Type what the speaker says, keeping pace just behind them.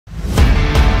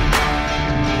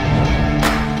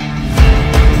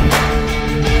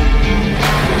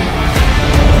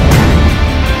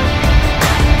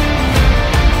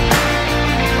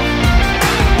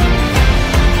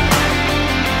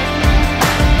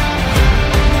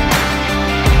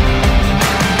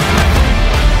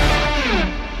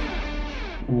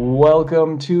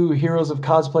Welcome to Heroes of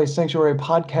Cosplay Sanctuary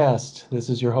podcast. This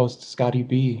is your host, Scotty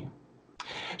B.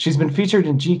 She's been featured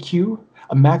in GQ,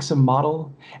 a Maxim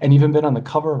model, and even been on the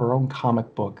cover of her own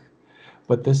comic book.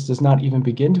 But this does not even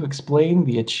begin to explain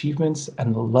the achievements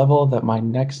and the level that my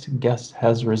next guest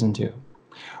has risen to.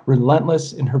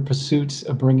 Relentless in her pursuit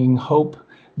of bringing hope,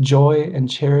 joy,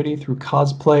 and charity through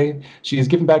cosplay, she has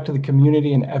given back to the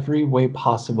community in every way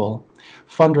possible.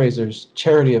 Fundraisers,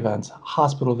 charity events,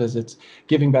 hospital visits,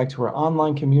 giving back to her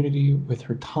online community with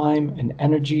her time and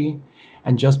energy,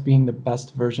 and just being the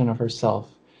best version of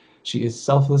herself. She is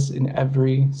selfless in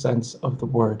every sense of the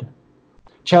word.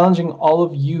 Challenging all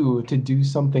of you to do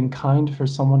something kind for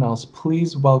someone else,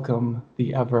 please welcome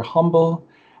the ever humble,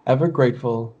 ever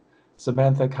grateful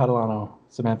Samantha Catalano,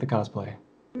 Samantha Cosplay.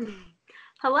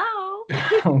 Hello.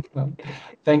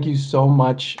 Thank you so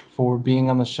much for being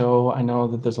on the show. I know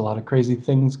that there's a lot of crazy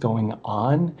things going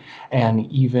on,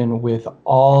 and even with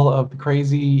all of the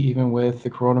crazy, even with the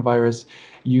coronavirus,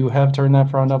 you have turned that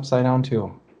frown upside down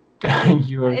too.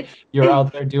 you're It's you're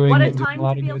out there doing what a doing a time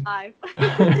lot to of be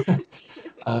good.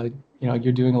 alive.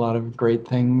 You're doing a lot of great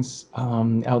things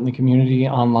out in the community,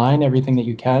 online, everything that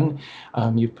you can.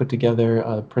 You've put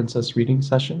together princess reading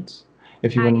sessions.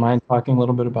 If you wouldn't I mind talking a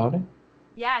little bit about it.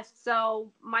 Yes, so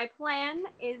my plan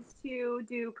is to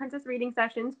do princess reading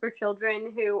sessions for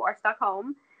children who are stuck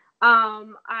home.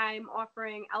 I'm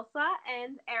offering Elsa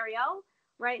and Ariel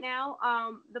right now.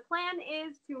 The plan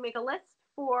is to make a list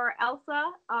for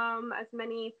Elsa. As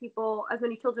many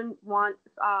children want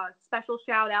special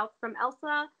shout outs from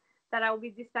Elsa, that I will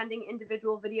be sending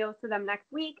individual videos to them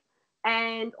next week.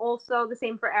 And also the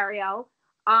same for Ariel.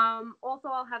 Also,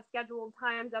 I'll have scheduled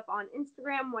times up on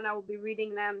Instagram when I will be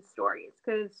reading them stories,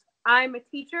 because I'm a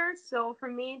teacher. So for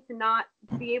me to not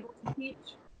be able to teach,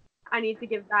 I need to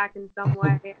give back in some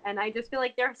way. And I just feel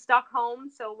like they're stuck home.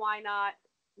 So why not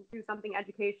do something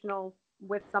educational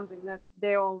with something that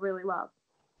they all really love?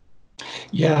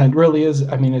 Yeah, it really is.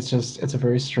 I mean, it's a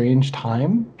very strange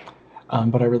time,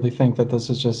 but I really think that this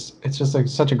is just like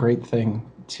such a great thing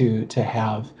to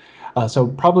have. So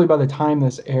probably by the time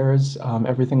this airs,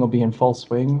 everything will be in full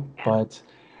swing, but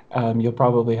you'll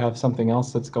probably have something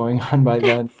else that's going on by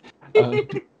then. Uh,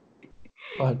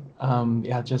 but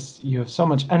yeah, just you have so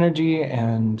much energy,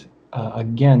 and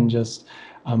again, just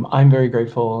I'm very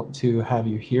grateful to have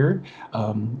you here.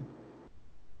 Um,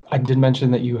 I did mention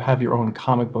that you have your own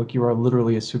comic book. You are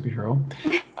literally a superhero.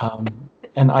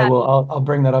 And That I'll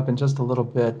bring that up in just a little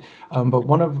bit. But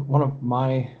one of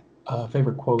my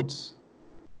favorite quotes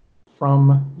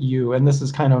from you, and this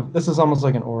is almost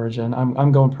like an origin.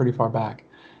 I'm going pretty far back.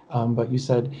 But you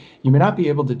said, you may not be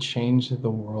able to change the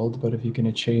world, but if you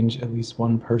can change at least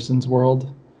one person's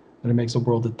world, then it makes a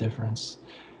world of difference.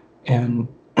 And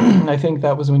I think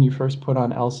that was when you first put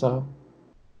on Elsa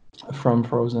from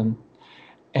Frozen,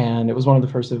 and it was one of the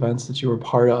first events that you were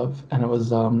part of, and I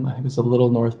think it was the Little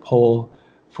North Pole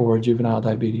for juvenile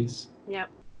diabetes. Yep,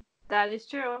 that is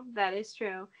true. That is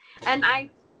true. And I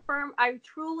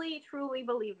truly, truly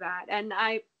believe that. And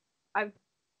I've, I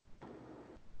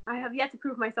have yet to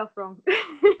prove myself wrong.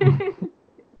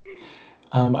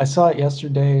 I saw it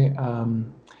yesterday.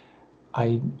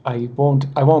 I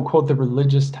won't quote the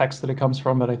religious text that it comes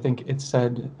from, but I think it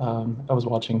said, I was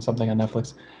watching something on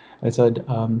Netflix, and it said,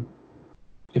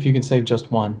 if you can save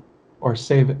just one, or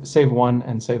save one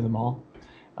and save them all,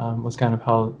 was kind of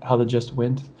how the gist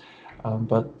went.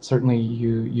 But certainly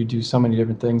you do so many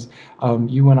different things.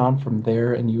 You went on from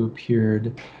there and you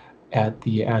appeared at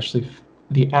the Ashley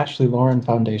Lauren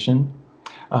Foundation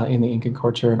in the Incan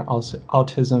Culture and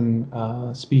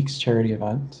Autism Speaks charity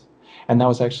event, and that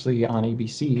was actually on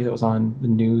ABC. It was on the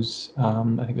news. I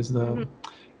think it was the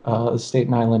Mhm.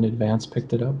 Staten Island Advance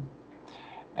picked it up.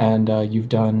 And you've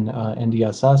done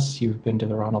NDSS. You've been to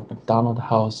the Ronald McDonald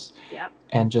House, Yep.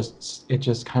 and it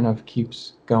just kind of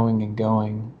keeps going and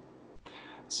going.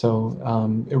 So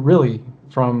it really,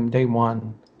 from day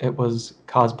one, it was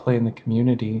cosplay in the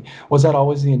community. Was that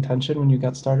always the intention when you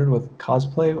got started with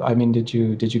cosplay? I mean, did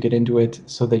you get into it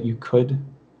so that you could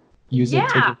use it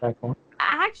to Yeah. give back more?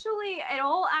 Actually, it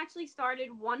all actually started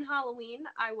one Halloween.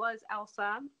 I was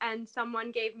Elsa, and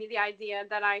someone gave me the idea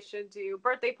that I should do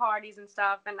birthday parties and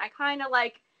stuff. And I kind of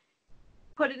like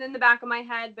put it in the back of my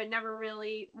head, but never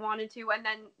really wanted to. And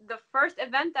then the first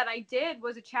event that I did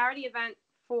was a charity event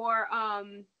for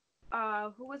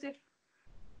who was it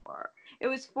for? It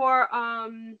was for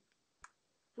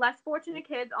less fortunate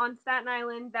kids on Staten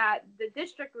Island that the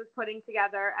district was putting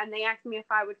together, and they asked me if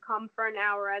I would come for an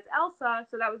hour as Elsa.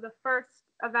 So that was the first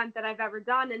event that I've ever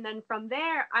done, and then from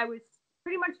there I was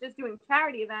pretty much just doing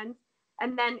charity events.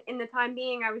 And then in the time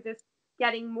being, I was just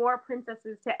getting more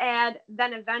princesses to add.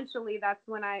 Then eventually that's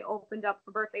when I opened up for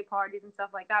birthday parties and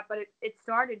stuff like that. But it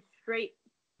started straight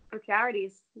for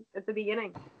charities at the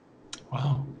beginning.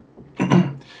 Wow.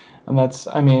 And that's,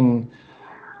 I mean,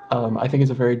 I think it's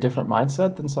a very different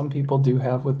mindset than some people do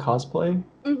have with cosplay.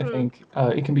 I think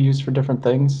it can be used for different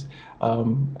things. I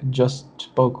just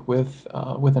spoke with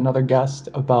another guest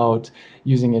about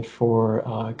using it for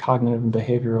cognitive and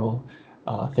behavioral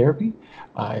therapy.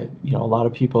 A lot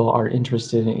of people are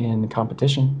interested in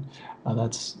competition.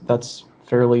 That's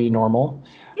fairly normal.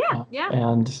 Yeah.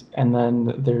 And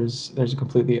then there's a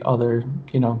completely other,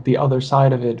 the other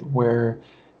side of it where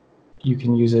you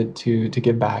can use it to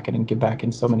give back and give back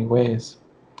in so many ways.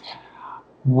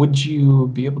 Would you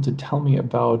be able to tell me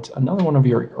about another one of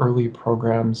your early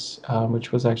programs,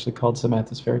 which was actually called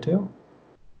Samantha's Fairy Tale?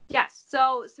 Yes.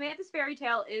 So Samantha's Fairy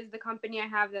Tale is the company I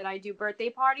have that I do birthday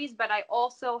parties, but I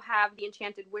also have the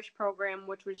Enchanted Wish program,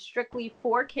 which was strictly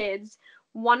for kids,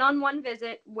 one-on-one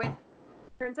visit with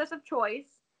princess of choice,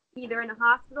 either in a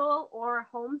hospital or a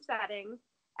home setting,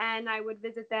 and I would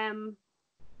visit them.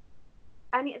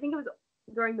 I think it was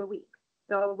during the week,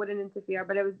 so it wouldn't interfere,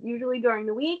 but it was usually during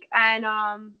the week, and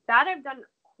that I've done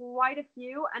quite a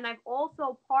few, and I've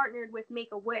also partnered with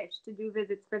Make-A-Wish to do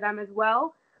visits for them as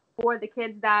well. For the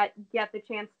kids that get the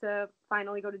chance to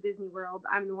finally go to Disney World,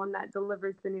 I'm the one that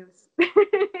delivers the news.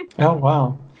 Oh,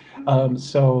 wow.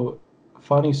 So,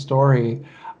 funny story.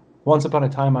 Once upon a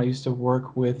time, I used to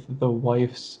work with the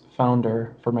wife's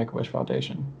founder for Make-A-Wish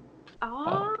Foundation.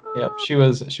 Yep, Oh, she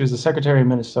was the secretary of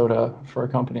Minnesota for a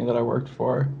company that I worked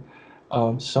for.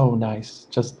 So nice,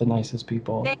 just the nicest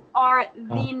people. they are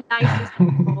the nicest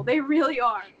people. They really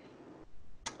are.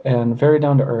 And very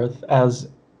down to earth, as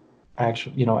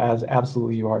actually, as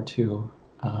absolutely you are too.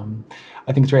 Um,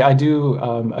 I think it's great. I do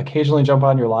occasionally jump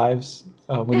on your lives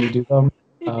when you do them.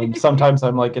 Sometimes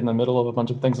I'm like in the middle of a bunch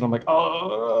of things and I'm like,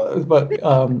 oh, but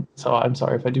so I'm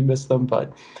sorry if I do miss them.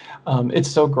 But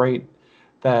it's so great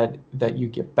that you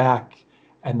get back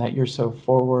and that you're so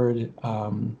forward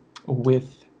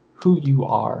with who you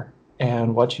are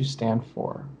and what you stand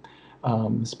for.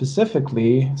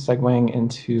 Specifically, segueing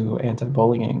into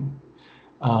anti-bullying.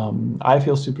 I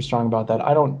feel super strong about that.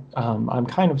 I don't. I'm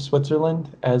kind of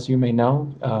Switzerland, as you may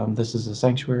know. This is a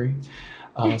sanctuary,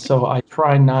 so I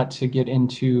try not to get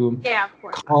into Yeah, of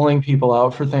course. calling people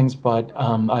out for things. But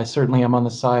I certainly am on the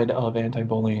side of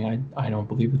anti-bullying. I don't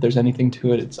believe that there's anything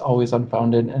to it. It's always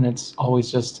unfounded, and it's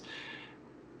always just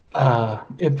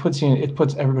it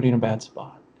puts everybody in a bad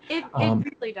spot. It Um,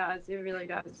 really does. It really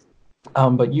does.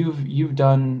 but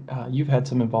you've had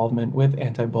some involvement with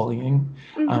anti-bullying.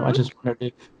 I Mm-hmm. just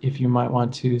wondered if you might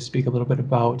want to speak a little bit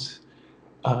about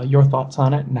your thoughts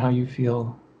on it and how you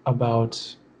feel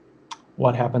about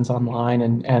what happens online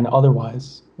and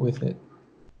otherwise with it.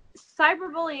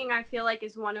 Cyberbullying, I feel like,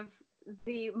 is one of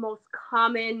the most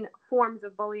common forms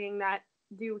of bullying that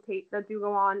do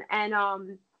go on,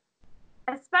 and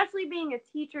especially being a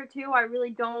teacher too, I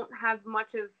really don't have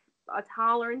much of a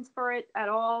tolerance for it at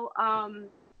all.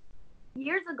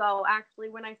 Years ago, actually,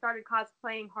 when I started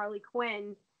cosplaying Harley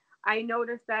Quinn, I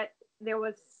noticed that there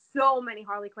was so many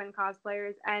Harley Quinn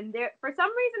cosplayers, and there, for some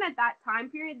reason, at that time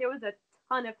period, there was a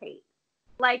ton of hate,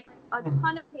 like a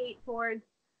ton of hate towards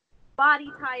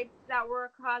body types that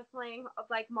were cosplaying of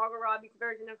like Margot Robbie's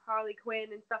version of Harley Quinn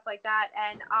and stuff like that.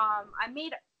 And I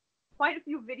made quite a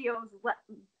few videos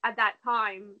at that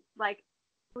time, like,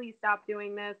 please stop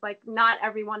doing this. Like, not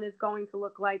everyone is going to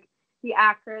look like the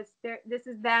actress. This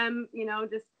is them,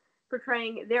 just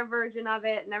portraying their version of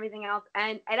it and everything else.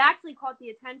 And it actually caught the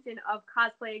attention of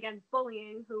Cosplay Against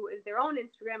Bullying, who is their own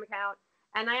Instagram account.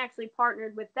 And I actually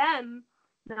partnered with them.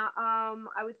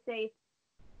 I would say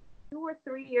 2 or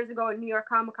 3 years ago at New York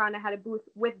Comic Con, I had a booth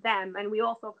with them, and we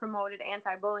also promoted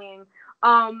anti-bullying.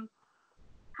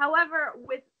 However,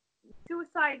 with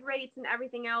suicide rates and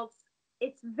everything else,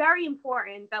 it's very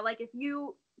important that, like, if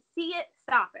you see it,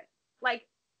 stop it. Like,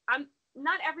 I'm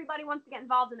not everybody wants to get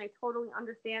involved, and I totally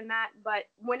understand that. But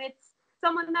when it's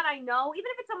someone that I know, even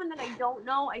if it's someone that I don't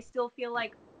know, I still feel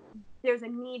like there's a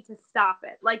need to stop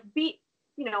it. Like, be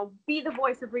the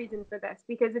voice of reason for this,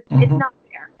 because it's not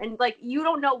fair, and like, you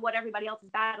don't know what everybody else is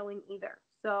battling either.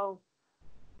 So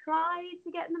try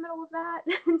to get in the middle of that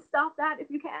and stop that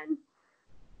if you can.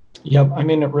 Yep, I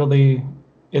mean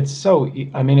it's so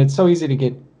easy to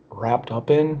get wrapped up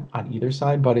in on either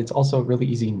side, but it's also really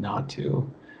easy not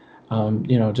to.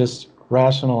 Just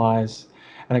rationalize.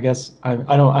 And I guess I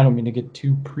don't mean to get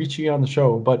too preachy on the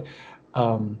show, but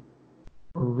um,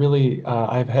 really,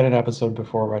 I've had an episode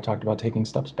before where I talked about taking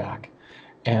steps back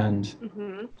and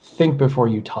Mm-hmm. think before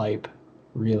you type.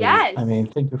 really. I Yes. mean,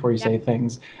 think before you Yeah. say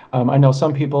things. I know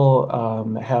some people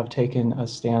have taken a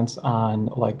stance on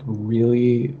like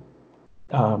really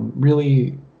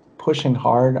pushing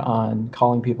hard on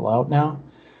calling people out now,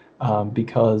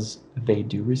 because they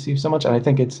do receive so much. And I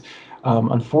think it's,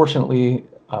 unfortunately,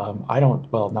 I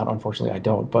don't, well, not unfortunately, I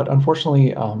don't, but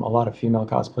unfortunately, a lot of female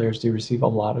cosplayers do receive a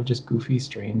lot of just goofy,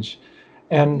 strange,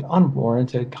 and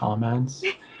unwarranted comments,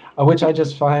 which I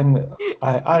just find,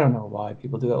 I don't know why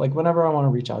people do that. Like, whenever I want to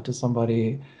reach out to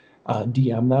somebody,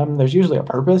 DM them, there's usually a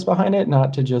purpose behind it,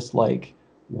 not to just like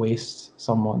waste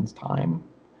someone's time.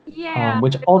 Yeah.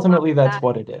 Which There's a lot ultimately of that's that.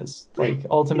 what it is. Like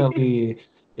ultimately,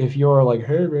 if you're like,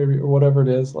 hey baby, or whatever it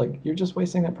is, like you're just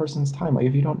wasting that person's time. Like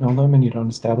if you don't know them and you don't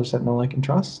establish that know, like, and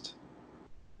trust,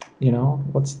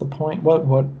 what's the point? What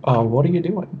are you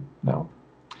doing? No.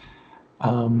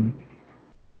 Um,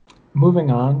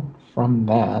 Moving on from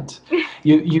that,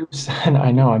 you said, I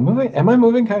know I'm moving. Am I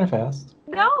moving kind of fast?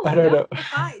 No, I don't no, know. you're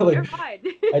fine. Like You're fine.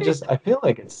 I feel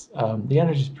like it's the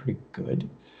energy's pretty good.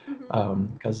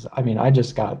 Mhm. Because I mean I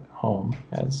just got home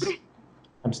as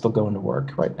I'm still going to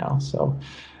work right now, so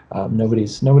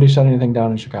nobody's shut anything down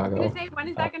in I'm gonna Chicago. say, when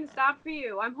is Uh, that gonna stop for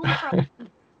you? I'm home for.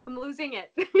 I'm losing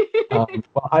it. well,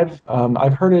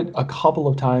 I've heard it a couple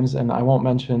of times, and I won't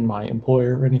mention my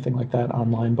employer or anything like that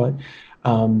online, but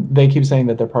they keep saying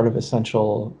that they're part of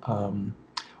essential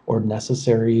or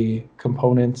necessary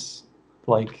components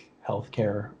like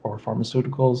healthcare or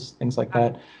pharmaceuticals, things like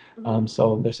that. Mhm.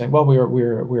 So they're saying, well,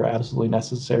 we're absolutely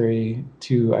necessary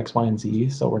to X, Y, and Z,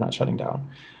 so we're not shutting down.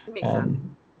 It makes sense.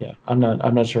 And yeah, I'm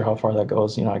not sure how far that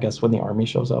goes. I guess when the army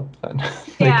shows up, then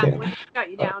they Yeah, can't. when they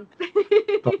shut you But, down.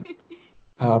 but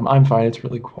I'm fine. It's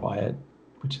really quiet,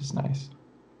 which is nice.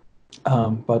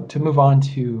 But to move on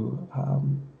to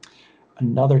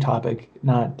another topic,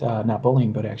 not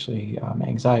bullying, but actually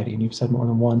anxiety. And you've said more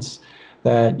than once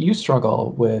that you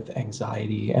struggle with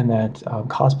anxiety, and that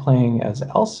cosplaying as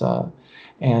Elsa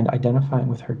and identifying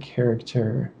with her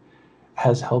character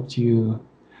has helped you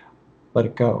let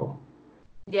it go.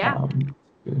 Yeah. Um,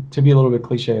 to be a little bit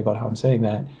cliche about how I'm saying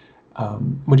that,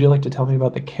 would you like to tell me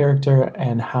about the character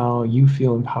and how you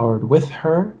feel empowered with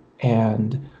her,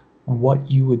 and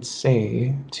what you would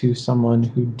say to someone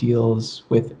who deals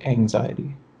with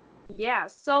anxiety? Yeah.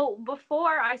 So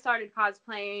before I started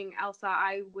cosplaying Elsa,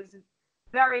 I was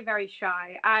very, very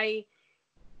shy. I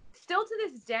still to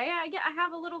this day I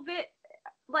have a little bit,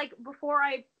 like, before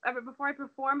I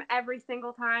perform every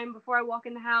single time, before I walk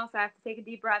in the house, I have to take a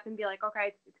deep breath and be like,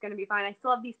 okay, it's gonna be fine. I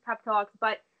still have these pep talks,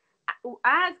 but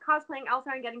as cosplaying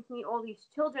Elsa and getting to meet all these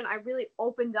children, I really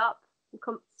opened up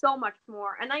so much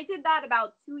more. And I did that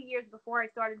about 2 years before I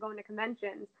started going to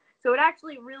conventions. So it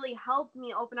actually really helped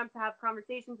me open up to have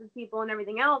conversations with people and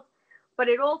everything else. But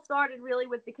it all started really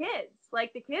with the kids.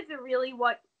 Like, the kids are really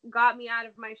what got me out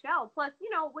of my shell. Plus,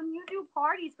 when you do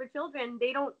parties for children,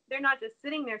 they're not just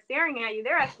sitting there staring at you.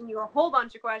 They're asking you a whole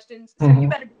bunch of questions. So you Mhm.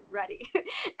 better be ready.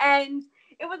 And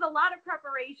it was a lot of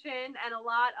preparation and a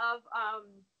lot of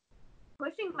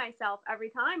pushing myself every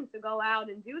time to go out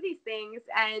and do these things.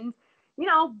 And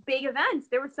big events,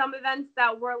 there were some events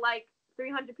that were like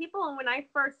 300 people, and when I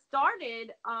first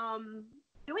started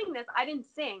doing this, I didn't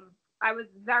sing. I was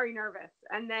very nervous,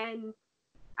 and then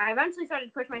I eventually started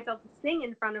to push myself to sing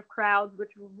in front of crowds,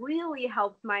 which really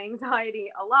helped my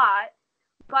anxiety a lot.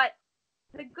 But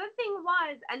the good thing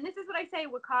was, and this is what I say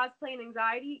with cosplay and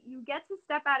anxiety, you get to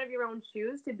step out of your own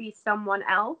shoes to be someone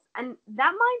else. And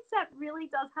that mindset really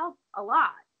does help a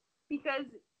lot, because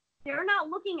they're not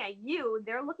looking at you,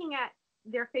 they're looking at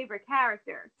their favorite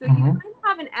character. So you Mhm. kind of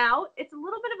have an out. It's a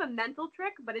little bit of a mental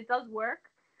trick, but it does work.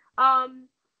 Um,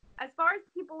 as far as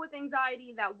people with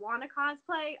anxiety that want to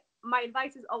cosplay, my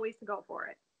advice is always to go for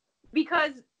it,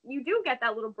 because you do get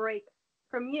that little break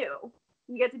from you.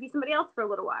 You get to be somebody else for a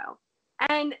little while.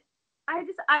 And I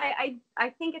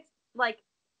think it's like,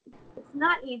 it's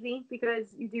not easy,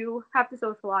 because you do have to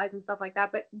socialize and stuff like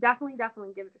that, but definitely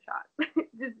give it a shot.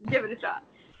 Just give it a shot.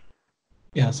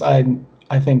 Yes, I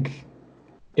think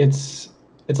it's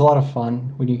it's a lot of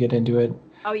fun when you get into it.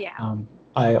 Oh yeah. Um,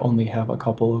 I only have a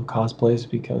couple of cosplays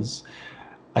because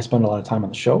I spend a lot of time on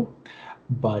the show,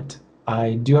 but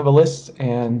I do have a list,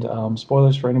 and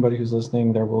spoilers for anybody who's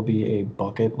listening, there will be a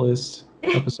bucket list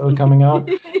episode coming out,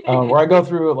 where I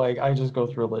just go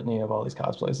through a litany of all these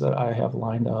cosplays that I have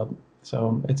lined up.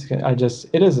 So it's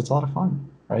a lot of fun,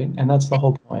 right? And that's the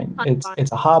whole point. Ton of It's fun.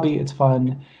 it's a hobby, it's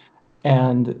fun,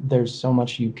 and there's so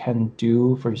much you can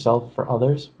do for yourself, for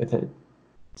others with it.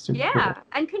 Super Yeah, cool.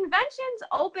 and conventions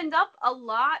opened up a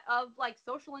lot of like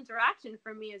social interaction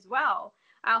for me as well.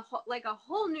 like a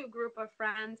whole new group of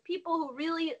friends, people who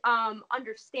really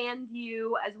understand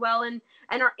you as well, and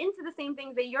are into the same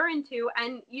things that you're into,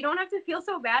 and you don't have to feel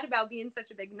so bad about being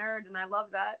such a big nerd, and I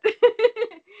love that.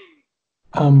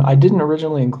 I didn't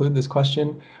originally include this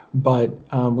question, but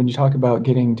when you talk about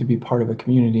getting to be part of a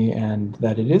community and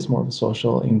that it is more of a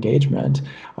social engagement,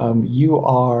 you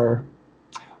are,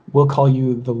 we'll call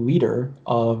you the leader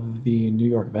of the New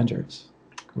York Avengers,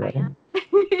 right? You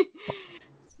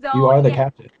So are the yeah,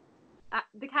 captain.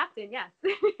 the captain, yes.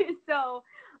 So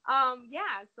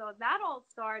yeah, so that all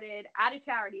started at a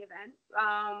charity event.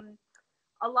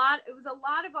 It was a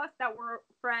lot of us that were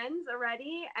friends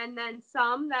already, and then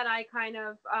some that I kind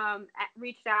of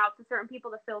reached out to certain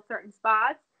people to fill certain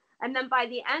spots. And then by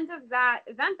the end of that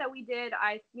event that we did,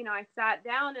 I sat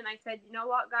down and I said, you know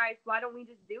what, guys, why don't we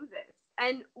just do this?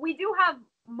 And we do have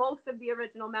most of the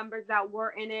original members that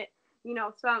were in it.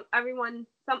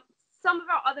 Some of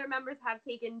our other members have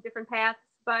taken different paths,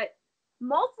 but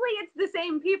mostly it's the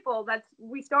same people that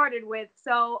we started with.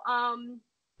 So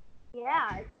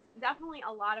yeah, it's definitely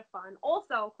a lot of fun.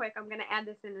 Also, quick, I'm going to add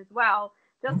this in as well.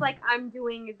 Just like I'm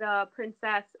doing the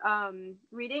princess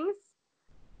readings,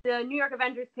 the New York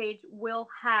Avengers page will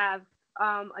have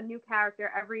a new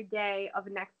character every day of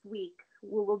next week.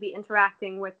 We will be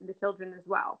interacting with the children as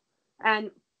well,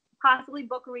 and possibly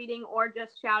book reading or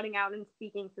just shouting out and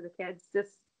speaking to the kids,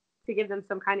 just to give them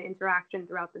some kind of interaction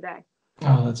throughout the day.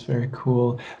 Oh, that's very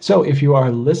cool. So if you are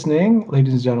listening,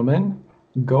 ladies and gentlemen,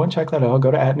 go and check that out.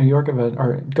 Go to at New York Event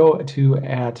or go to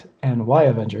at NY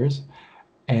Avengers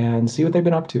and see what they've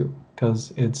been up to,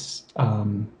 because it's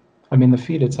I mean, the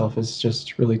feed itself is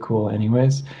just really cool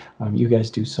anyways. You guys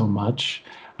do so much.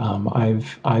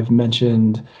 I've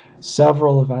mentioned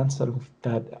several events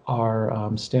that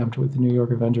are stamped with the New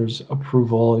York Avengers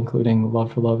approval, including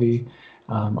Love for Lovey,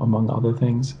 among other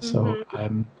things. So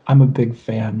I'm a big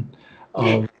fan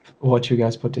of what you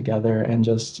guys put together, and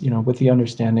just, with the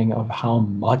understanding of how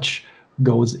much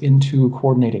goes into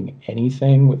coordinating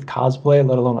anything with cosplay,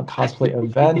 let alone a cosplay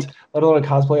event, let alone a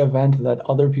cosplay event that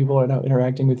other people are now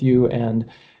interacting with you. And,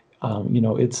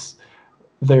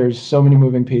 there's so many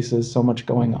moving pieces, so much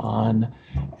going on,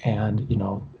 and,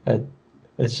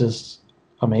 it's just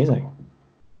amazing.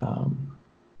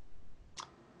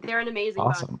 They're an amazing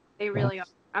bunch. Awesome. They really are.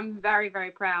 I'm very,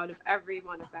 very proud of every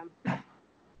one of them.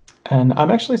 And I'm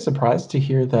actually surprised to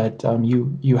hear that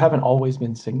you haven't always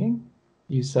been singing.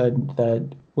 You said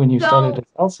that when you started as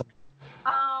Elsa.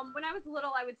 When I was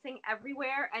little, I would sing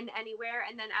everywhere and anywhere,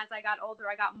 and then as I got older,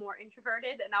 I got more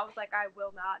introverted, and I was like, I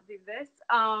will not do this.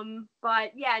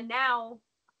 But yeah, now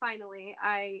finally,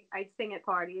 I sing at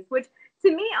parties, which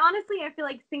to me, honestly, I feel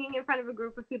like singing in front of a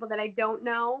group of people that I don't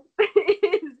know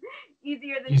is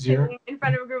easier than singing in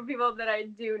front of a group of people that I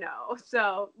do know.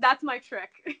 So that's my trick.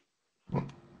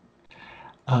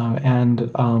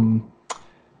 And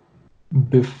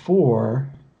before,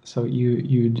 so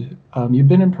you'd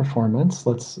been in performance.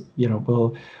 We'll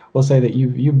say that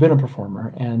you've been a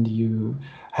performer, and you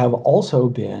have also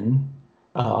been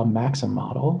a Maxim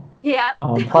model. Yeah.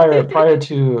 Prior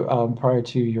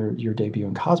to your debut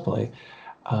in cosplay.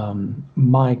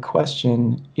 My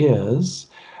question is,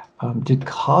 did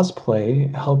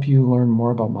cosplay help you learn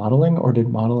more about modeling, or did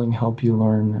modeling help you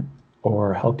learn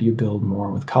or help you build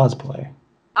more with cosplay?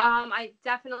 I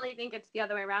definitely think it's the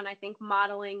other way around. I think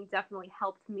modeling definitely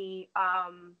helped me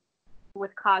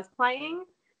with cosplaying,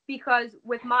 because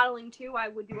with modeling too, I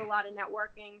would do a lot of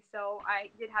networking. So I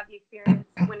did have the experience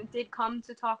when it did come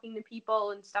to talking to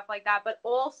people and stuff like that, but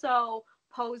also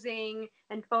posing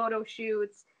and photo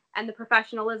shoots, and the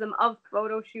professionalism of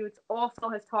photo shoots also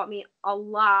has taught me a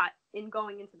lot in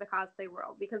going into the cosplay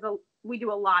world, because we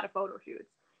do a lot of photo shoots.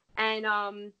 And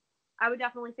I would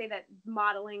definitely say that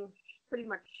modeling pretty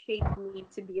much shaped me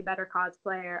to be a better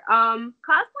cosplayer.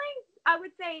 Cosplaying, I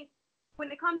would say,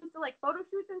 when it comes to like photo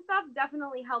shoots and stuff,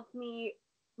 definitely helped me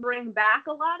bring back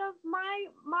a lot of my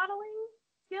modeling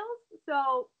skills.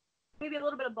 So maybe a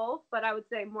little bit of both, but I would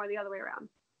say more the other way around.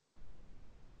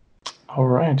 All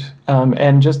right.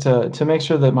 And just to make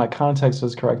sure that my context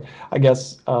was correct, I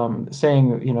guess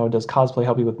saying, does cosplay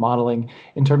help you with modeling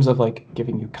in terms of like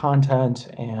giving you content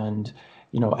and,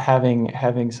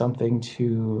 having something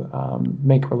to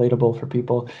make relatable for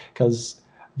people? Because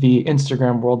the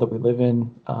Instagram world that we live in,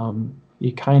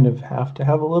 you kind of have to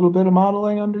have a little bit of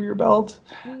modeling under your belt.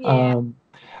 Yeah.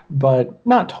 But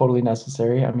not totally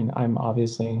necessary. I mean, I'm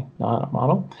obviously not a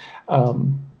model.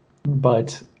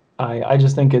 But I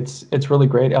just think it's really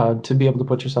great to be able to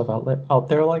put yourself out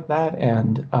there like that,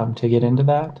 and to get into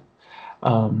that.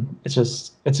 It's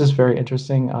just very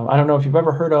interesting. I don't know if you've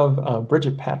ever heard of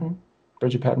Bridget Patton.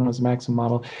 Bridget Patton was a Maxim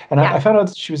model, and Yeah. I found out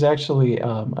that she was actually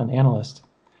an analyst.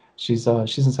 She's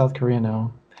in South Korea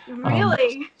now.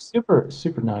 Really?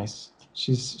 Super nice.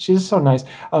 She's so nice.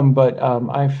 But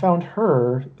I found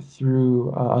her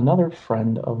through another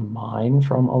friend of mine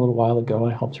from a little while ago.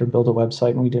 I helped her build a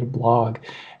website and we did a blog.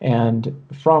 And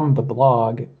from the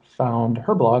blog, found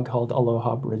her blog called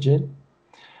Aloha Bridget,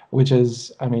 which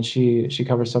is, I mean, she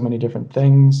covers so many different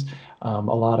things. A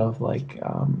lot of like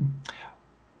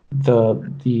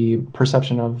the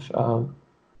perception of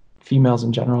females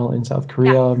in general in South Yeah.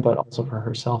 Korea, but also for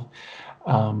herself.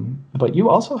 But you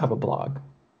also have a blog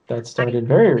that I started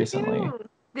very recently. do.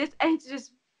 This it's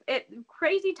just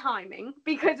crazy timing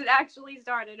because it actually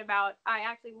started about I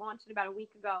actually launched it about a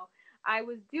week ago. I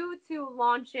was due to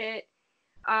launch it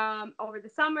over the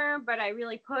summer, but I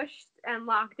really pushed and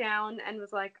locked down and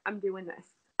was like, I'm doing this.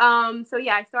 So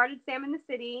yeah, I started Sam in the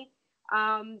City.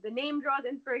 The name draws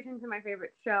inspiration to my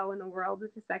favorite show in the world,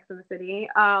 which is Sex and the City.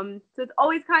 So it's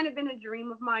always kind of been a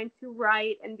dream of mine to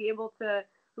write and be able to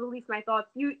release my thoughts.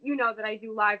 You know that I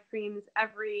do live streams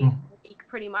every week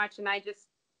pretty much, and I just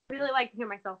really like to hear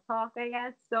myself talk, I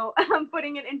guess. So I'm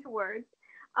putting it into words.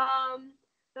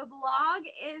 The blog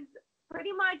is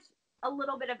pretty much a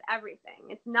little bit of everything.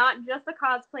 It's not just a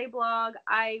cosplay blog.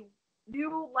 I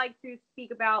do like to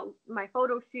speak about my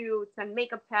photo shoots and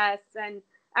makeup tests and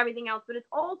everything else, but it's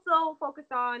also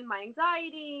focused on my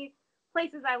anxiety,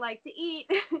 places I like to eat,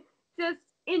 just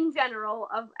in general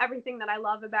of everything that I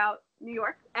love about New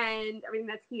York and everything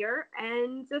that's here,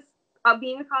 and just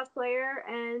being a cosplayer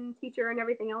and teacher and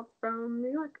everything else from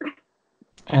New York.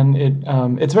 And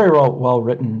it's very well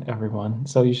written, everyone.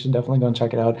 So you should definitely go and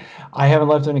check it out. I haven't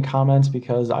left any comments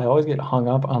because I always get hung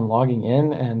up on logging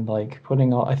in and like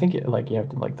putting all. I think like you have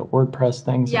to like the WordPress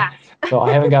things. Yes. So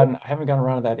I haven't gotten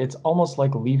around to that. It's almost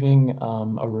like leaving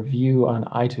a review on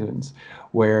iTunes,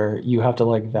 where you have to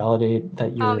like validate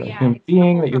that Oh you're a yeah, human it's the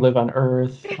being, whole that you live on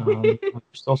Earth. Your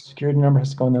social security number has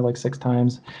to go in there like 6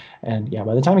 times, and yeah,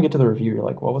 by the time you get to the review, you're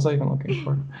like, what was I even looking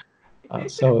for?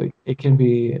 So it can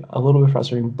be a little bit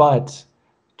frustrating, but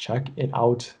check it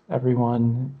out,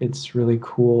 everyone. It's really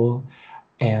cool.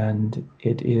 And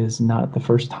it is not the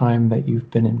first time that you've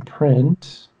been in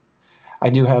print. I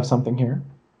do have something here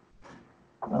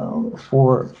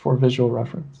for visual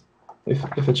reference,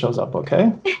 if it shows up,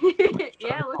 okay?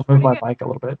 Yeah, it looks I'll move pretty my good. mic a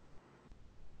little bit.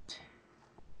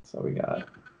 So we got,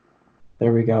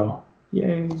 there we go.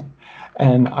 Yay.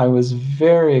 And I was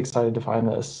very excited to find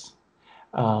this.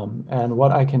 And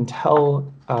what I can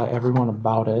tell everyone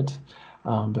about it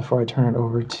before I turn it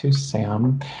over to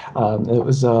Sam, it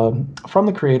was from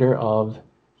the creator of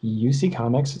UC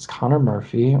Comics. It's Connor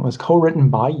Murphy. It was co-written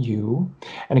by you,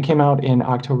 and it came out in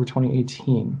October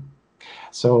 2018.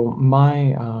 So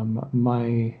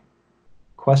my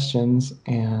questions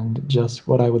and just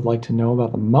what I would like to know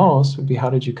about the most would be, how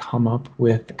did you come up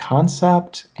with the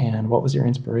concept, and what was your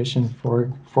inspiration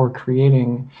for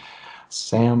creating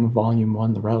Sam Volume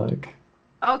 1, The Relic?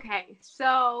 Okay,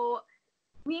 so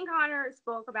me and Connor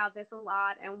spoke about this a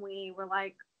lot, and we were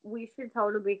like, we should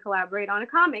totally collaborate on a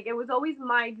comic. It was always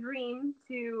my dream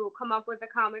to come up with a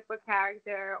comic book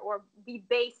character or be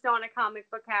based on a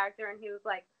comic book character, and he was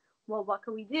like, well, what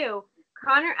can we do?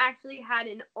 Connor actually had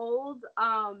an old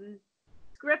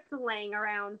script laying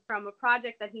around from a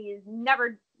project that he's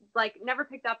never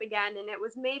picked up again, and it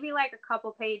was maybe like a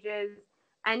couple pages,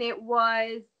 and it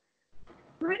was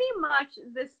pretty much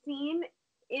the scene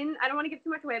in, I don't want to give too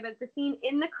much away, but the scene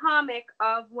in the comic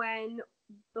of when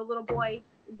the little boy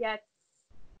gets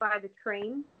by the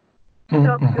train. So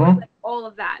it was like all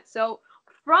of that. So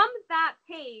from that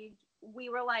page, we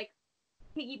were like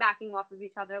piggybacking off of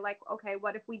each other. Like, okay,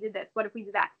 what if we did this? What if we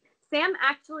did that? Sam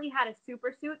actually had a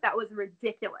super suit that was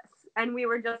ridiculous. And we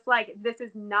were just like, this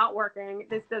is not working.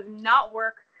 This does not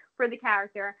work for the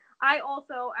character. I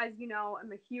also, as you know,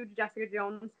 am a huge Jessica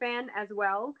Jones fan as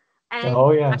well. And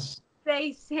Oh, yes.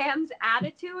 say Sam's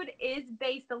attitude is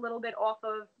based a little bit off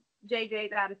of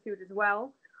JJ's attitude as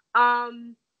well.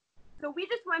 So we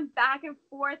just went back and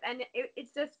forth, and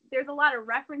it's just, there's a lot of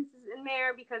references in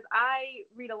there because I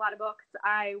read a lot of books,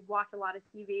 I watch a lot of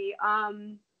TV.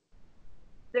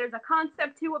 There's a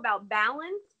concept too about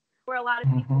balance, where a lot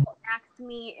of people asked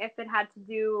me if it had to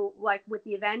do like with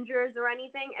the Avengers or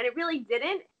anything, and it really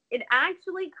didn't. It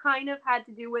actually kind of had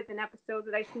to do with an episode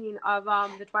that I've seen of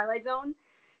the Twilight Zone.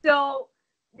 So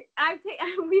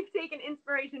we've taken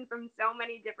inspiration from so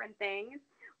many different things,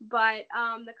 but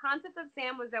the concept of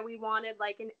Sam was that we wanted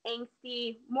like an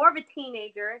angsty, more of a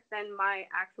teenager than my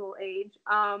actual age,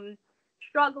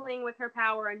 struggling with her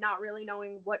power and not really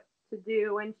knowing what to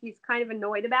do, and she's kind of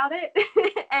annoyed about it.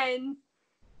 And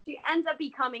she ends up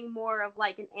becoming more of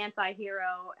like an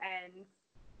anti-hero, and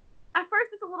at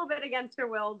first it's a little bit against her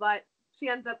will, but she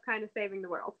ends up kind of saving the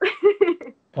world.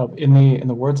 In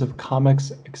the words of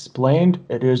Comics Explained,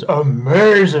 it is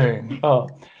amazing. Oh,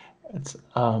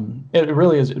 it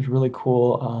really is. It's really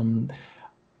cool.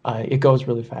 It goes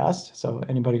really fast, so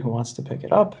anybody who wants to pick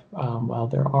it up, while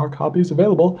there are copies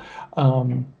available,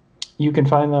 you can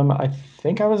find them. I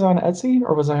think I was on Etsy,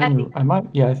 or was I on your? I might.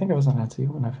 Yeah, I think I was on Etsy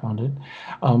when I found it.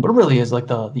 But it really is like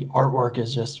the artwork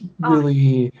is just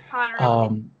really.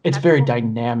 It's very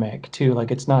dynamic too. Like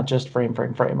it's not just frame,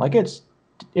 frame, frame. Like it's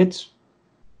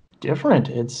different.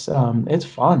 It's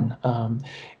fun.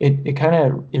 It kind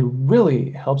of it really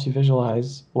helps you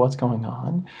visualize what's going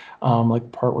on. Like the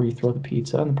part where you throw the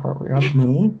pizza and the part where you're on the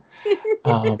moon.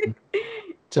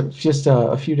 So just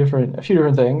a few different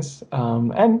things.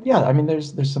 And yeah, I mean,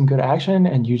 there's some good action,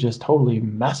 and you just totally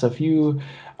mess a few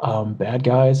bad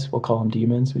guys. We'll call them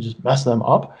demons. We just mess them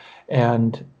up,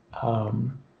 and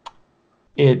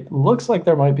it looks like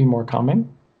there might be more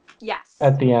coming. Yes.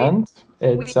 At the end,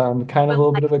 it's kind of a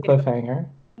little bit of a cliffhanger.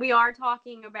 We are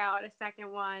talking about a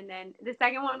second one, and the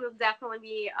second one will definitely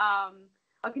be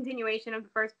a continuation of the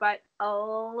first, but a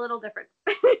little different.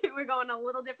 We're going a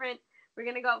little different. We're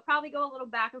gonna probably go a little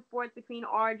back and forth between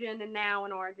origin and now,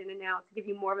 to give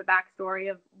you more of a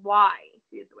backstory of why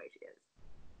she is the way she is.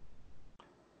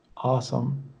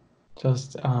 Awesome,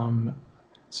 just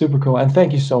super cool, and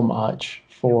thank you so much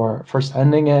for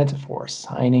sending it, for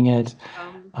signing it.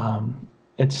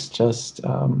 It's just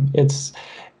it's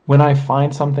when I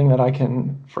find something that I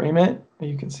can frame it.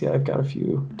 You can see I've got a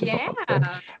few different ones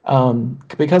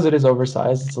there. Because it is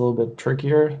oversized, it's a little bit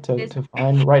trickier to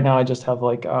find. Right now, I just have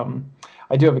like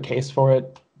I do have a case for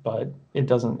it, but it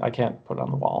doesn't. I can't put it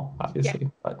on the wall,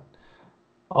 obviously. But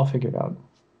I'll figure it out.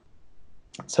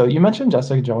 So you mentioned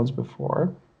Jessica Jones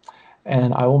before,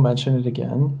 and I will mention it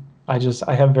again. I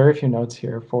have very few notes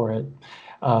here for it.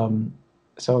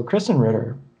 So Kristen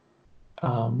Ritter.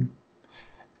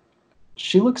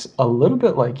 She looks a little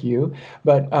bit like you,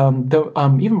 but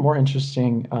even more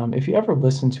interesting, if you ever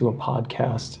listen to a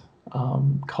podcast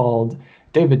called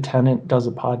David Tennant Does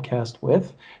a Podcast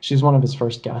With, she's one of his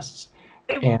first guests.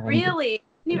 Really?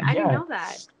 I didn't know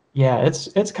that. Yeah,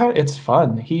 it's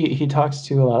fun. He talks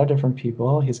to a lot of different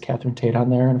people. He's Catherine Tate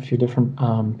on there and a few different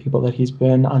people that he's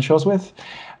been on shows with,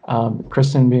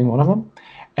 Kristen being one of them.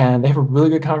 And they have a really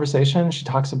good conversation. She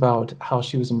talks about how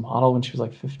she was a model when she was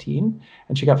like 15,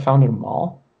 and she got found in a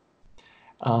mall.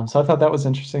 So I thought that was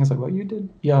interesting. It's like what you did.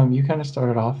 Yeah, you kind of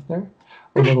started off there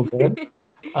a little bit.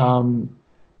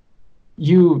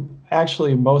 You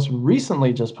actually most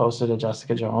recently just posted a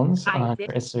Jessica Jones on your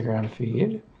Instagram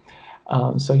feed.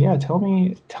 So yeah, tell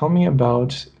me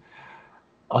about.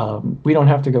 We don't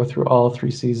have to go through all 3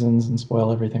 seasons and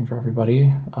spoil everything for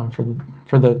everybody.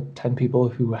 For the 10 people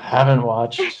who haven't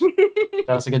watched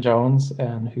Jessica Jones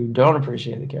and who don't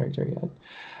appreciate the character yet,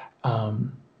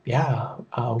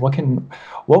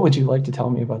 what would you like to tell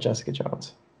me about Jessica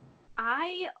Jones?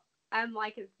 I am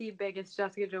like the biggest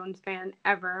Jessica Jones fan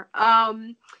ever.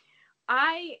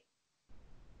 I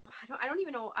don't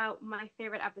even know my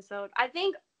favorite episode. I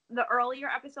think the earlier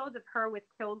episodes of her with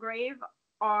Kilgrave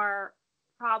are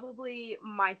probably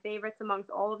my favorites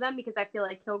amongst all of them, because I feel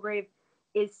like Kilgrave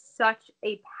is such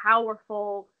a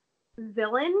powerful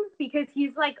villain, because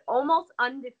he's like almost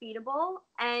undefeatable,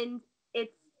 and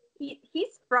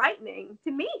he's frightening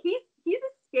to me. He's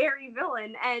a scary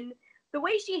villain, and the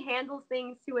way she handles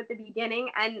things too at the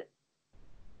beginning, and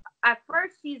at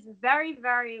first she's very,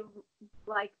 very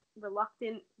like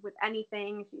reluctant with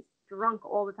anything. She's drunk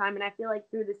all the time, and I feel like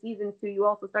through the seasons too, you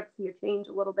also start to see her change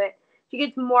a little bit. She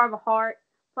gets more of a heart.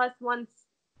 Plus, once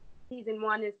season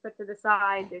 1 is put to the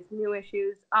side, there's new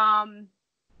issues. I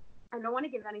don't want to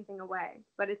give anything away,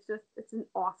 but it's an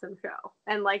awesome show,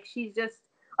 and like she's just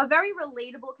a very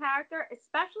relatable character,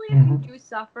 especially if you do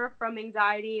suffer from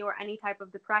anxiety or any type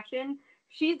of depression.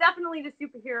 She's definitely the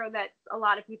superhero that a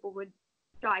lot of people would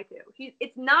try to.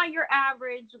 It's not your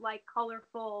average like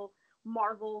colorful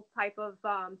Marvel type of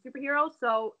superhero,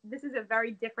 so this is a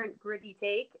very different gritty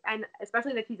take, and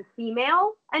especially that she's a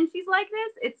female and she's like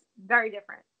this, it's very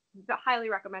different. Highly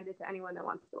recommended to anyone that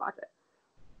wants to watch it.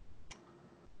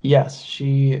 Yes,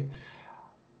 she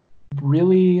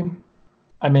really,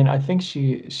 I mean, I think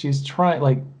she's trying,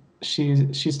 like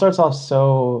she starts off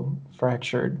so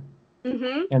fractured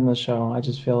in the show. I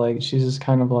just feel like she's just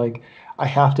kind of like, I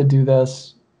have to do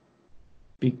this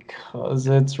because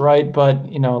it's right,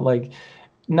 but like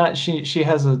not she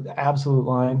has absolute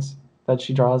lines that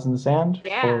she draws in the sand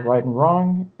for right and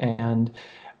wrong, and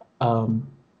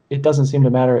it doesn't seem to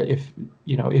matter if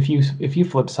you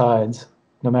flip sides.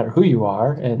 no matter who you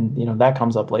are, and that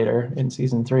comes up later in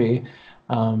season 3.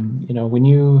 When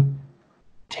you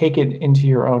take it into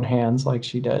your own hands, like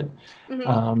she did,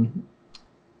 um,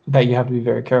 that you have to be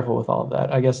very careful with all of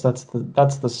that. I guess that's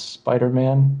the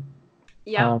Spider-Man,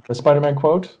 Yep. the Spider-Man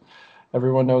quote.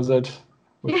 Everyone knows it.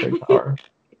 With great power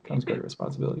comes great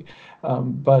responsibility.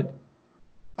 But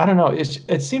I don't know.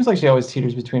 It seems like she always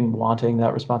teeters between wanting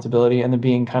that responsibility and then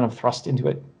being kind of thrust into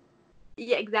it.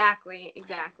 Yeah, exactly.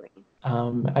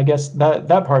 I guess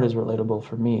that part is relatable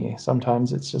for me.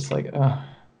 Sometimes it's just like, I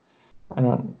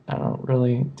don't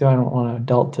really I don't want to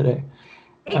adult today.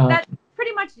 That's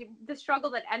pretty much the struggle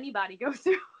that anybody goes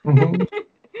through. Mm-hmm.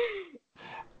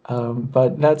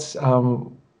 But that's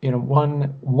one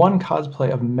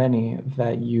cosplay of many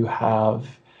that you have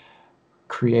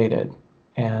created.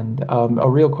 And a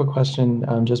real quick question,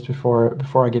 just before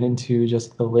I get into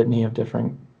just the litany of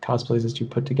different cosplays that you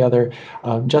put together.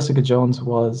 Jessica Jones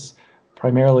was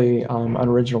primarily an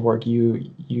original work.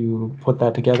 You put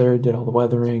that together, did all the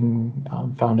weathering,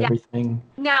 found everything.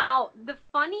 Now, the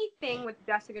funny thing with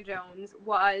Jessica Jones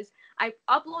was I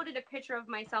uploaded a picture of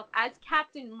myself as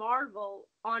Captain Marvel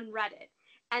on Reddit,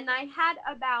 and I had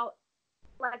about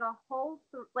like a whole,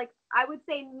 like, I would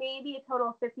say maybe a total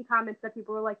of 50 comments that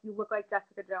people were like, you look like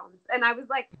Jessica Jones. And I was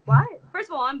like, what? First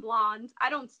of all, I'm blonde.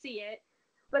 I don't see it.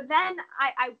 But then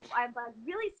I like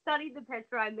really studied the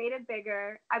picture. I made it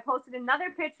bigger. I posted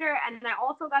another picture, and I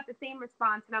also got the same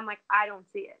response. And I'm like, I don't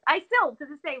see it. I still, to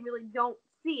this day, really don't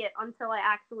see it until I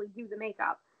actually do the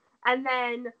makeup. And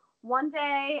then one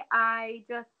day, I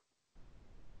just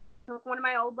took one of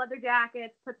my old leather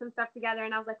jackets, put some stuff together,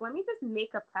 and I was like, let me just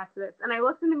makeup test this. And I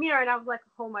looked in the mirror and I was like,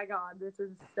 oh my God, this is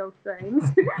so strange.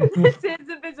 This is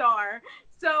bizarre.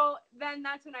 So then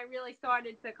that's when I really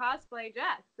started to cosplay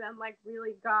Jess and like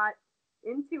really got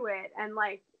into it and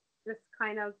like just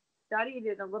kind of studied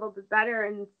it a little bit better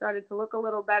and started to look a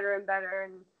little better and better.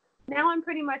 And now I'm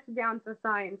pretty much down to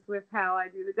science with how I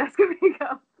do the Jessica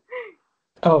makeup.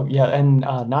 Oh yeah, and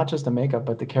not just the makeup,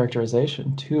 but the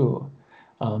characterization too.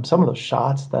 Some of those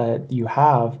shots that you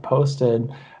have posted,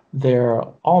 they're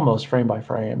almost frame by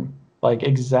frame, like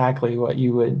exactly what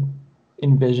you would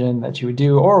envision that she would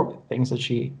do, or things that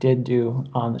she did do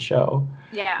on the show.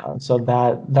 Yeah. So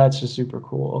that's just super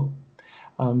cool.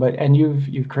 And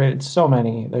you've created so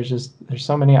many. There's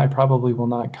so many I probably will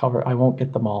not cover. I won't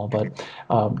get them all, but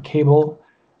Cable,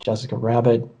 Jessica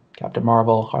Rabbit, Captain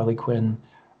Marvel, Harley Quinn,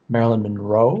 Marilyn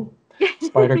Monroe,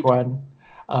 Spider-Gwen,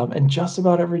 and just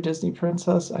about every Disney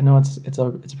princess. I know it's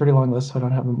a pretty long list, so I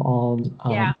don't have them all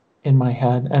Yeah. in my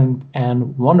head.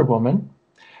 And Wonder Woman,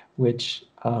 which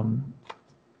I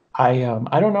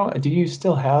don't know. Do you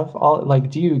still have all, like,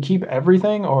 do you keep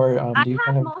everything, or I do you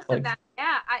kind have of most of like? them.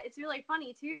 Yeah, it's really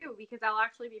funny too because I'll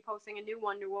actually be posting a new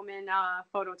Wonder Woman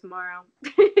photo tomorrow.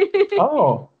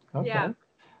 Oh, okay. Yeah,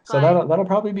 So but that'll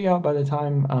probably be out by the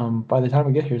time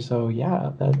we get here. So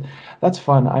yeah, that's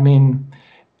fun. I mean,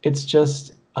 it's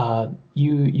just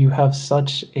you have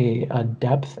such a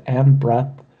depth and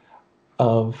breadth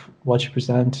of what you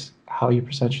present, how you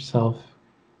present yourself,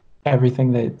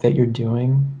 everything that you're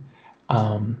doing.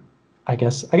 Um, I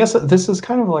guess this is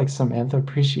kind of like Samantha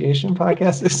appreciation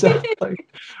podcast. It sounds like,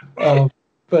 uh,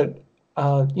 but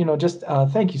just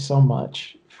thank you so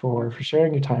much for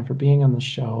sharing your time, for being on the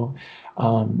show,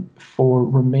 for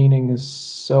remaining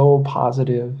so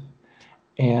positive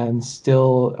and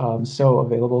still so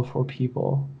available for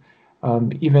people,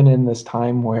 even in this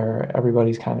time where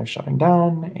everybody's kind of shutting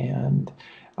down and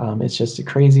it's just a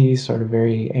crazy, sort of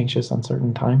very anxious,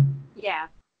 uncertain time. yeah,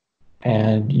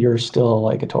 And you're still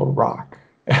like a total rock.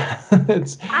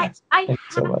 it's I Thank you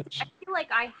so I much. feel like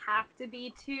I have to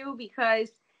be too because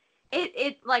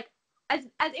it like as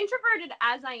introverted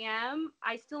as I am,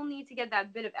 I still need to get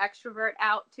that bit of extrovert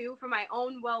out too for my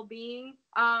own well being.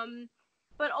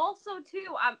 But also too,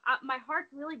 my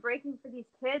heart's really breaking for these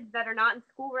kids that are not in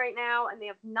school right now and they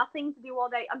have nothing to do all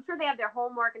day. I'm sure they have their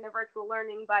homework and their virtual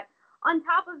learning, but on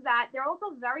top of that, they're also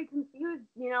very confused.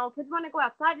 You know, kids want to go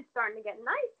outside. It's starting to get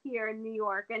nice here in New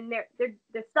York, and they're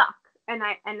stuck. And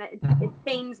it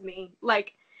pains me,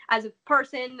 like as a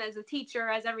person, as a teacher,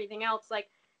 as everything else, like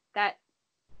that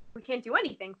we can't do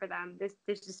anything for them.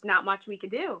 There's just not much we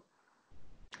could do.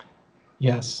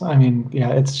 Yes, I mean, yeah,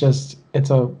 it's just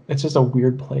a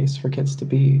weird place for kids to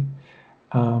be.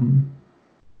 Um,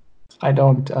 I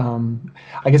don't.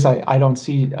 I guess I don't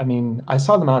see. I mean, I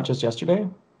saw them out just yesterday,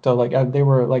 so like they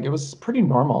were like it was pretty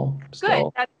normal Good.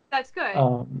 still. That's good.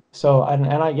 So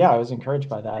I was encouraged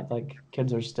by that. Like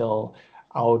kids are still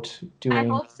out I doing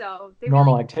hope so. They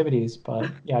normal really. activities, but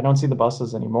yeah, I don't see the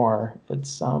buses anymore.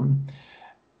 It's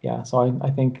yeah, so I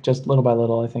think just little by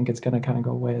little, I think it's going to kind of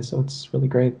go away. So it's really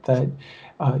great that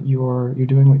you're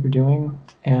doing what you're doing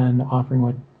and offering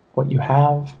what you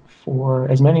have for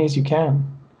as many as you can.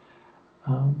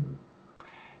 Um,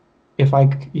 if I,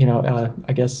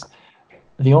 I guess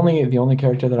the only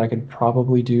character that I could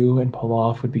probably do and pull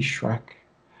off would be Shrek.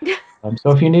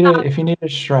 So if you need a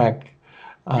Shrek,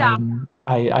 Stop.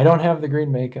 I don't have the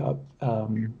green makeup,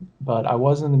 but I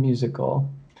was in the musical.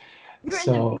 You're in the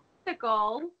So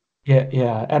musical.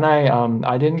 yeah, and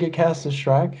I didn't get cast as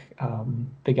Shrek.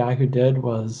 The guy who did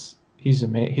he's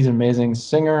an amazing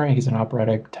singer. He's an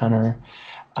operatic tenor.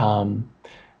 Um,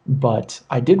 but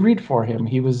I did read for him.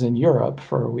 He was in Europe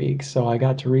for a week, so I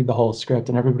got to read the whole script,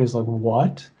 and everybody's like,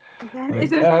 "What?" That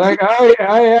is Like, a yeah, like, oh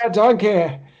yeah,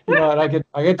 donkey. And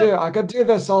I could do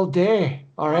this all day.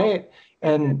 All oh, right.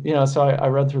 And so I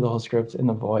read through the whole script in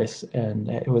the voice, and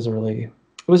it was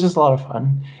just a lot of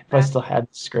fun. If I that. still had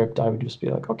the script, I would just be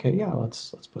like, okay, yeah,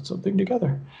 let's put something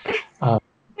together. Uh,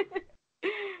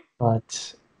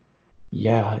 but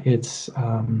yeah, it's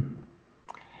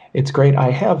great. I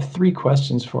have three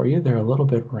questions for you. They're a little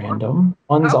bit random.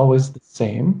 One's Oh, always the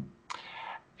same.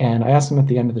 And I ask them at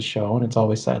the end of the show, and it's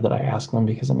always sad that I ask them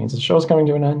because it means the show's coming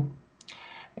to an end.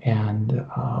 And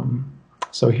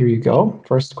so here you go.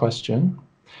 First question.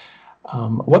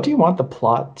 What do you want the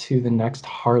plot to the next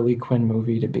Harley Quinn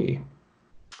movie to be?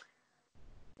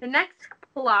 the next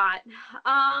plot.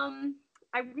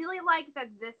 I really like that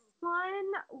this one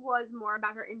was more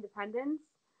about her independence,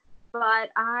 but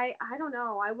I don't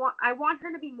know. I want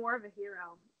her to be more of a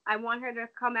hero. I want her to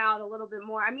come out a little bit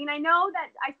more. I mean, I know that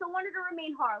I still want her to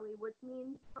remain Harley, which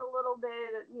means a little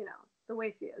bit, the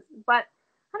way she is. But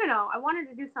I don't know. I want her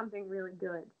to do something really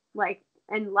good, like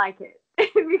it,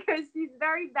 because she's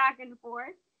very back and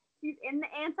forth. She's in the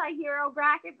anti-hero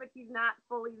bracket, but she's not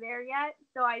fully there yet.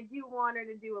 So I do want her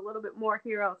to do a little bit more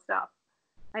hero stuff.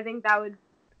 I think that would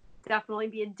definitely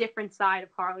be a different side of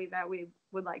Harley that we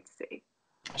would like to see.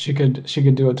 She could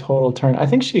do a total turn. I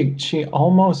think she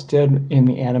almost did in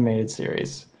the animated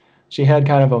series. She had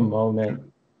kind of a moment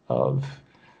of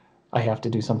I have to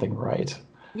do something right.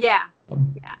 Yeah,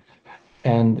 Um, yeah.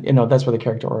 and that's where the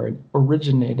character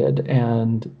originated.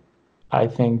 And I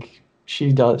think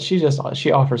she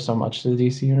offers so much to the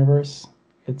DC universe.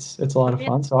 It's a lot of Yeah,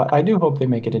 fun. So I do hope they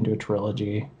make it into a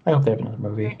trilogy. I hope they have another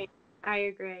movie. great. I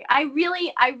agree. I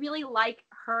really like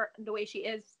her the way she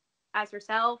is as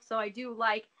herself. So I do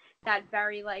like that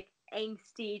very like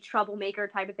angsty troublemaker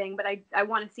type of thing. But I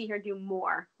want to see her do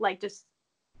more. Like just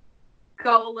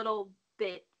go a little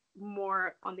bit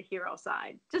more on the hero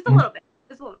side. Just a Mhm. little bit.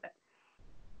 Just a little bit.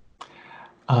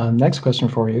 Next question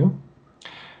for you.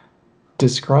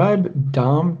 Describe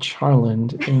Dom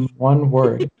Charland in one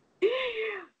word.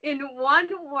 In one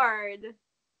word,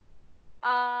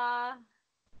 uh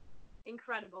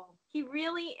incredible. He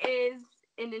really is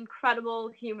an incredible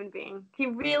human being.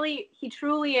 He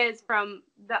truly is, from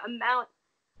the amount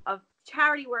of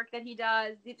charity work that he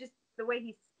does, just the way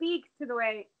he speaks, to the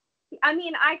way. I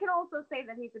mean, I could also say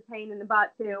that he's a pain in the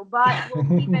butt too, but we'll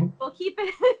keep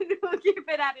it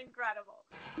at incredible.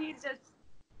 He's just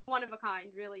one of a kind,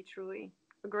 really, truly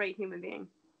a great human being.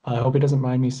 I hope he doesn't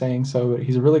mind me saying so, but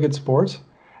he's a really good sport.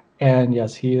 And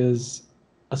yes, he is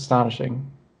astonishing.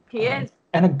 He is.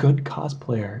 And a good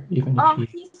cosplayer, even if Oh, he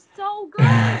he's so good.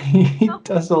 he So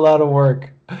does a lot of work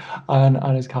on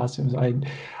his costumes.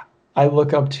 I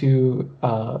look up to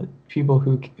people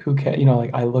who can,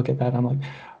 like I look at that and I'm like,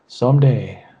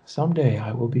 someday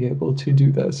I will be able to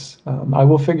do this. I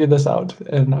will figure this out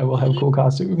and I will have he cool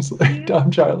costumes like he Tom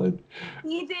Charlotte.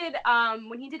 he did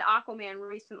when he did Aquaman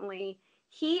recently.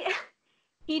 He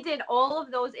he did all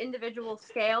of those individual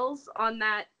scales on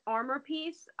that armor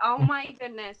piece. Oh my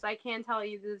goodness, I can't tell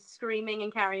you the screaming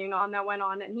and carrying on that went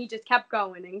on, and he just kept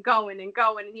going and going and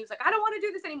going, and he was like, I don't want to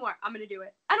do this anymore, I'm gonna do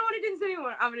it. I don't want to do this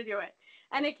anymore, I'm gonna do it.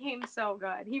 And it came so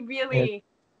good. He It, really.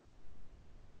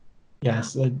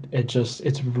 yes,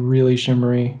 it's really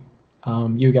shimmery.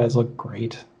 You guys look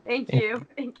great Thank in, you.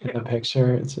 Thank in the you.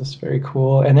 picture. It's just very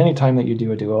cool. And anytime that you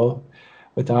do a duo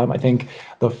with Dom, I think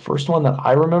the first one that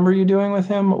I remember you doing with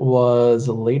him was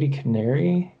Lady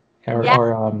Canary,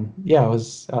 Yeah, yeah, it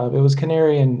was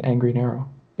Canary and Green Arrow,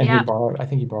 and yeah. I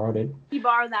think he borrowed it. He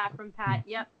borrowed that from Pat.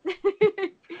 Yep.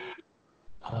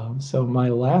 So my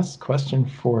last question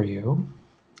for you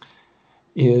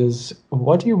is,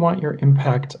 what do you want your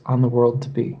impact on the world to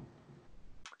be?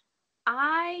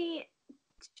 I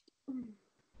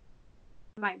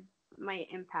my my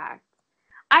impact.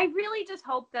 I really just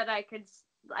hope that I could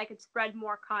spread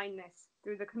more kindness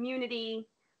through the community,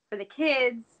 for the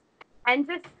kids, and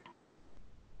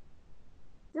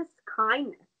just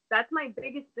kindness. that's my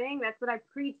biggest thing. That's what I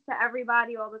preach to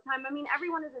everybody all the time. I mean,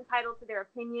 everyone is entitled to their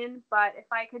opinion, but if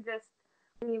I could just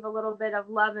leave a little bit of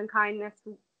love and kindness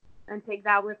and take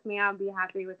that with me, I'll be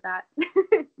happy with that.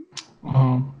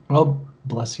 Well,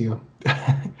 bless you.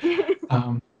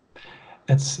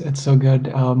 It's so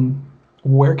good.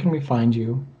 Where can we find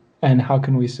you, and how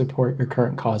can we support your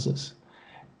current causes?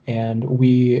 And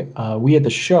we at the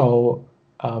show,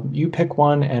 you pick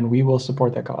one, and we will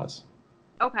support that cause.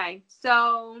 Okay,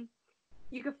 so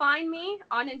you can find me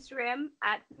on Instagram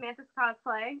at Samantha's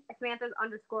Cosplay, Samantha's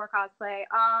 _cosplay.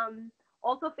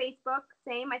 Also Facebook,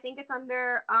 same. I think it's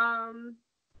under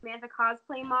Samantha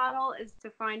Cosplay Model is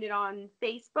to find it on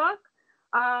Facebook.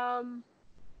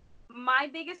 My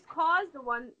biggest cause, the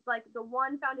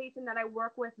one foundation that I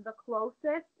work with the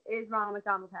closest is Ronald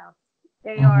McDonald House.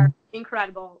 They are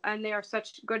incredible, and they are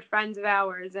such good friends of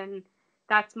ours, and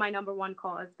that's my number one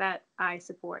cause that I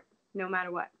support, no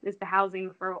matter what, is the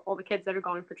housing for all the kids that are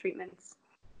going for treatments.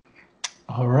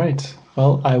 All right.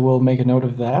 Well, I will make a note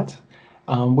of that.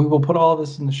 We will put all of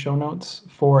this in the show notes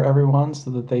for everyone so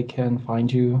that they can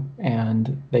find you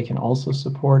and they can also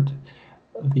support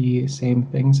the same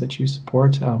things that you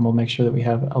support. We'll make sure that we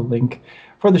have a link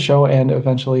for the show and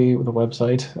eventually the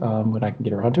website when I can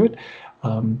get around to it.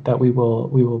 That we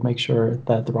will make sure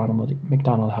that the Ronald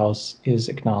McDonald House is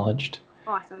acknowledged.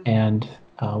 Awesome. And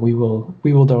we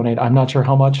will donate. I'm not sure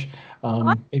how much.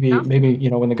 Maybe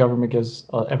when the government gives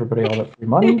everybody all that free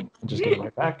money, we'll just give it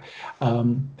right back.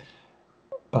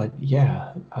 But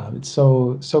yeah, it's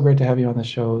so great to have you on the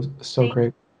show. So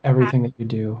great everything that you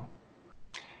do.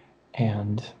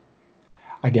 And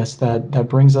I guess that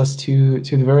brings us to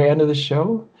the very end of the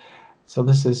show. So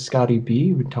this is Scotty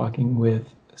B. We're talking with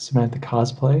Samantha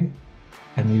Cosplay,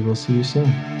 and we will see you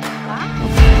soon.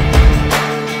 Bye.